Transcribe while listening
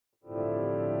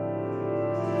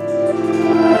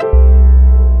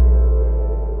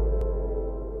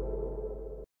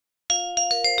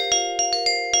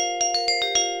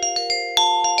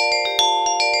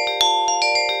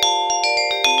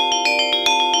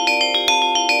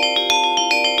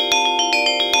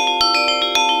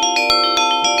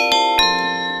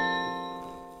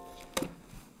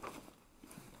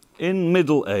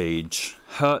middle age,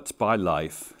 hurt by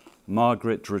life,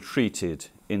 Margaret retreated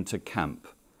into camp,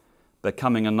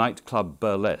 becoming a nightclub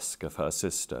burlesque of her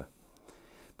sister.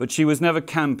 But she was never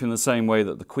camp in the same way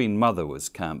that the Queen Mother was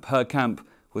camp. Her camp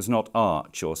was not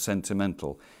arch or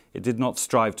sentimental. It did not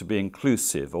strive to be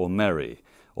inclusive or merry,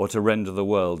 or to render the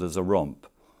world as a romp.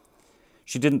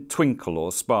 She didn't twinkle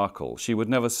or sparkle. She would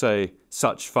never say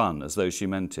such fun as though she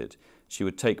meant it. She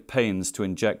would take pains to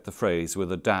inject the phrase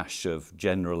with a dash of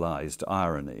generalized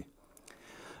irony.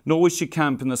 Nor was she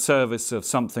camp in the service of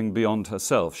something beyond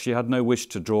herself. She had no wish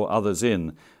to draw others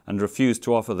in and refused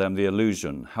to offer them the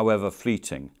illusion, however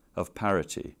fleeting, of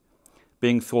parity.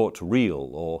 Being thought real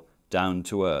or down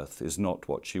to earth is not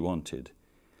what she wanted.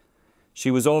 She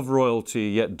was of royalty,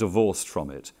 yet divorced from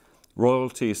it.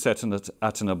 Royalty set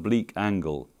at an oblique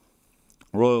angle.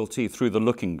 Royalty through the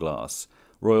looking glass.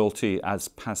 Royalty as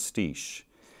pastiche.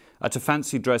 At a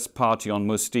fancy dress party on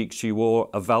Moustique, she wore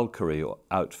a Valkyrie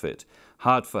outfit,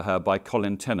 hired for her by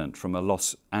Colin Tennant from a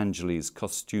Los Angeles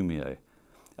costumier.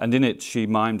 And in it she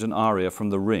mimed an aria from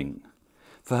The Ring.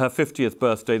 For her 50th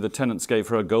birthday, the Tennants gave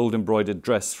her a gold-embroidered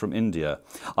dress from India.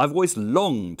 "I've always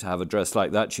longed to have a dress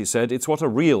like that," she said. "It's what a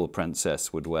real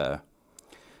princess would wear."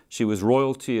 She was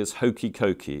royalty as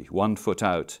hokey-cokey, 1 foot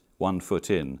out, 1 foot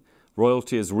in.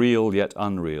 Royalty as real yet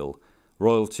unreal.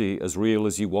 Royalty as real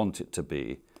as you want it to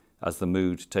be, as the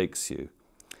mood takes you.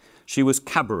 She was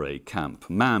cabaret camp,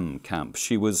 mam camp.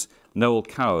 She was Noel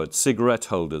Coward, cigarette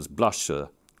holders, blusher,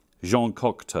 Jean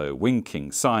Cocteau,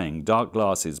 winking, sighing, dark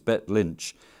glasses, Bet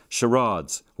Lynch,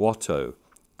 charades, Watteau,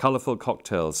 colourful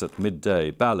cocktails at midday,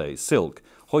 ballet, silk,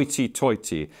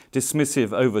 hoity-toity,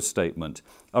 dismissive overstatement,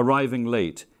 arriving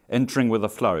late, entering with a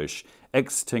flourish,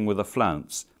 exiting with a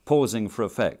flounce, pausing for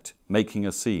effect, making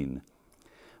a scene.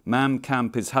 Mam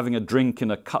camp is having a drink in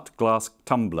a cut glass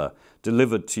tumbler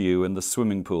delivered to you in the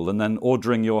swimming pool and then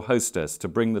ordering your hostess to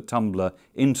bring the tumbler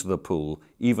into the pool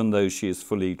even though she is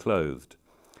fully clothed.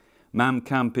 Mam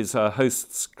camp is her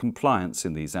host's compliance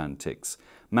in these antics.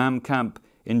 Mam camp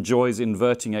enjoys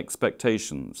inverting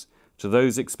expectations. To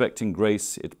those expecting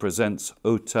grace, it presents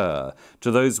hauteur. To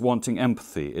those wanting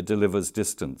empathy, it delivers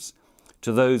distance.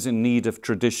 To those in need of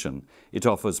tradition, it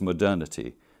offers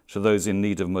modernity. To those in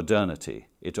need of modernity,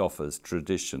 it offers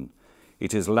tradition.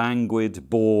 It is languid,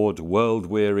 bored,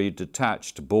 world-weary,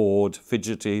 detached, bored,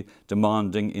 fidgety,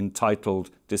 demanding,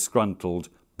 entitled, disgruntled,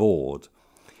 bored.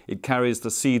 It carries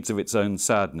the seeds of its own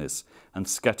sadness and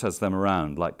scatters them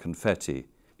around like confetti.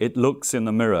 It looks in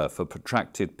the mirror for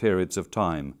protracted periods of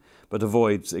time, but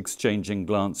avoids exchanging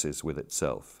glances with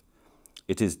itself.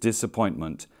 It is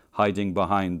disappointment hiding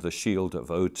behind the shield of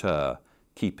hauteur,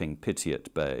 keeping pity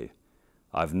at bay.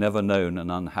 "I've never known an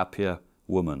unhappier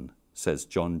woman," says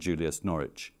John Julius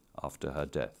Norwich after her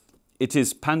death. It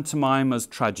is pantomime as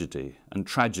tragedy, and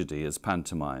tragedy as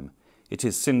pantomime. It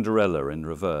is Cinderella in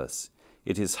reverse.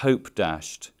 It is hope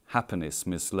dashed, happiness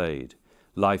mislaid,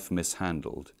 life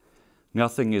mishandled.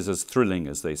 Nothing is as thrilling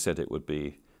as they said it would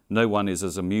be. No one is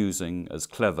as amusing, as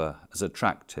clever, as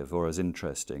attractive, or as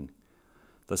interesting.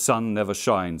 The sun never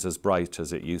shines as bright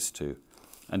as it used to,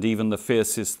 and even the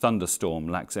fiercest thunderstorm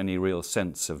lacks any real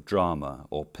sense of drama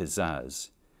or pizzazz.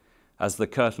 As the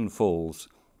curtain falls,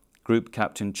 Group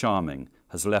Captain Charming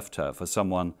has left her for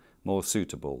someone more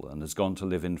suitable and has gone to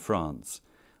live in France,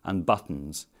 and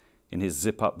Buttons, in his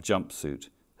zip-up jumpsuit,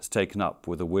 has taken up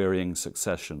with a wearying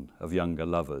succession of younger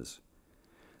lovers.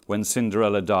 When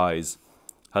Cinderella dies,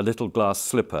 her little glass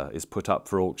slipper is put up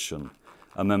for auction,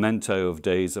 a memento of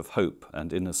days of hope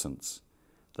and innocence.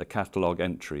 The catalogue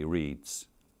entry reads,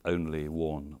 "Only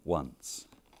worn once."